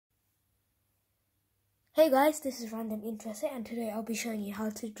Hey guys, this is Random Interested and today I'll be showing you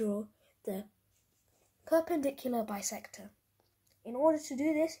how to draw the perpendicular bisector. In order to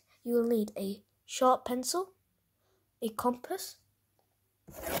do this, you will need a sharp pencil, a compass,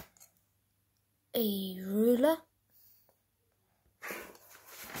 a ruler,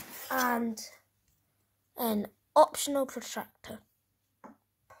 and an optional protractor.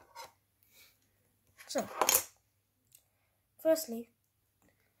 So, firstly,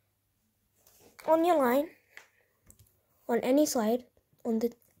 on your line, on any side, on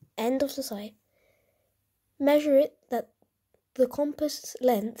the end of the side, measure it that the compass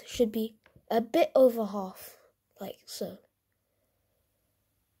length should be a bit over half, like so,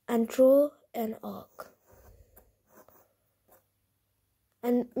 and draw an arc.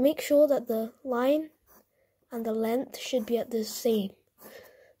 And make sure that the line and the length should be at the same,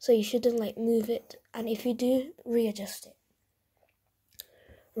 so you shouldn't move it, and if you do, readjust it.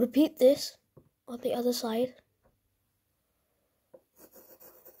 Repeat this on the other side,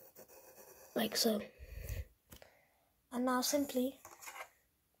 like so. And now simply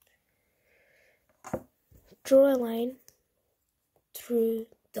draw a line through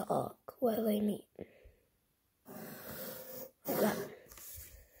the arc where they meet, like that.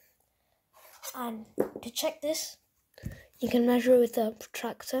 And to check this, you can measure it with a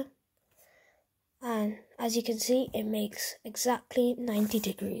protractor, and as you can see, it makes exactly 90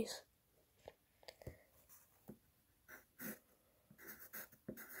 degrees.